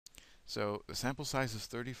So the sample size is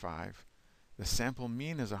 35, the sample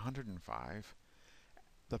mean is 105,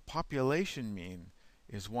 the population mean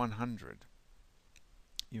is 100.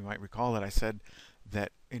 You might recall that I said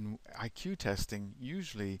that in IQ testing,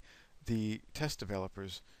 usually the test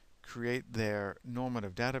developers create their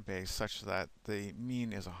normative database such that the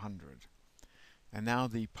mean is 100. And now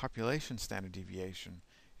the population standard deviation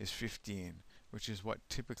is 15, which is what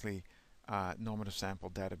typically normative sample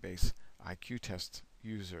database IQ test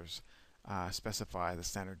users specify the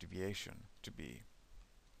standard deviation to be.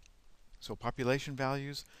 So population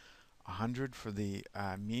values, 100 for the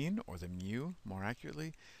mean, or the mu more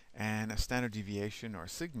accurately, and a standard deviation, or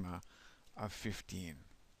sigma, of 15.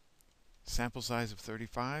 Sample size of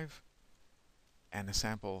 35, and a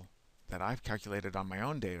sample that I've calculated on my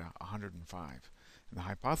own data, 105. And the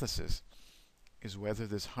hypothesis is whether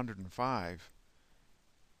this 105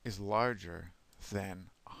 is larger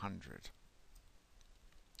than 100,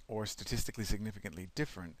 or statistically significantly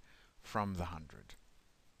different from the 100.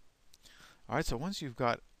 Alright, so once you've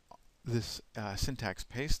got this syntax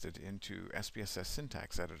pasted into SPSS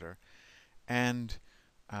syntax editor, and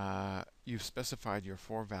you've specified your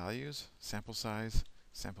four values: sample size,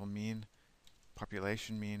 sample mean,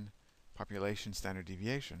 population standard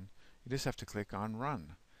deviation, you just have to click on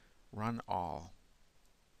Run All.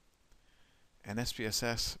 And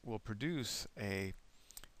SPSS will produce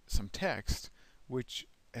some text which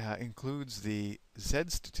includes the Z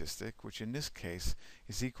statistic, which in this case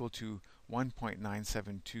is equal to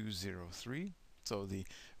 1.97203. So the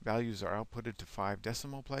values are outputted to 5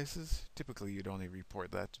 decimal places. Typically you'd only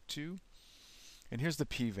report that to 2. And here's the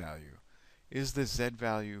p-value. Is the Z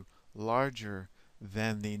value larger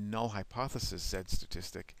than the null hypothesis Z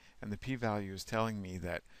statistic? And the p-value is telling me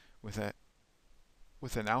that with an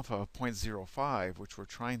alpha of 0.05, which we're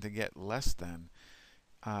trying to get less than,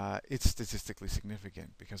 it's statistically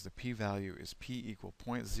significant because the p-value is p equal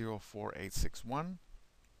 0.04861,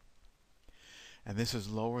 and this is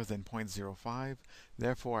lower than 0.05.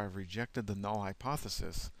 Therefore, I've rejected the null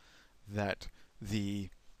hypothesis that the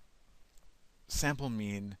sample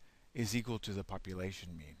mean is equal to the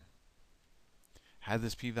population mean. Had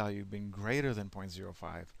this p-value been greater than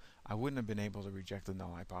 0.05, I wouldn't have been able to reject the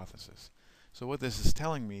null hypothesis. So what this is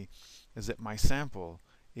telling me is that my sample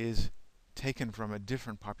is taken from a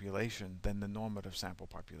different population than the normative sample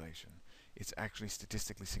population. It's actually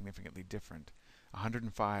statistically significantly different.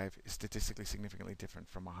 105 is statistically significantly different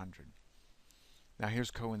from 100. Now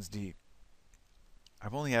here's Cohen's d.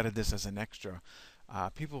 I've only added this as an extra.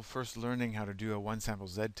 People first learning how to do a one-sample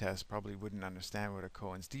Z test probably wouldn't understand what a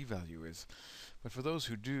Cohen's d value is. But for those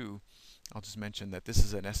who do, I'll just mention that this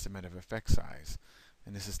is an estimate of effect size.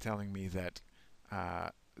 And this is telling me that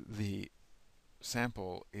the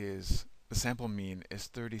sample mean is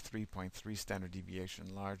 33.3 standard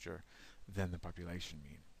deviation larger than the population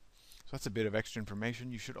mean. So that's a bit of extra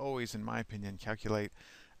information. You should always, in my opinion, calculate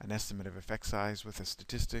an estimate of effect size with a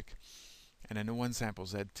statistic. And in a one-sample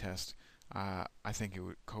Z test, I think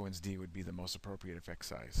Cohen's d would be the most appropriate effect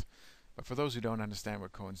size. But for those who don't understand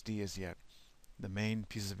what Cohen's d is yet, the main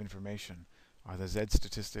pieces of information are the Z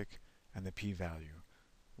statistic and the p-value,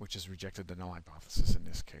 which has rejected the null hypothesis in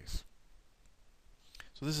this case.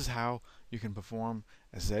 So this is how you can perform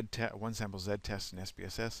a one-sample Z test in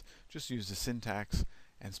SPSS. Just use the syntax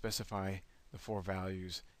and specify the four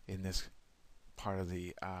values in this part of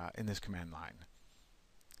the in this command line.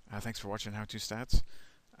 Thanks for watching How To Stats,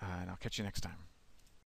 and I'll catch you next time.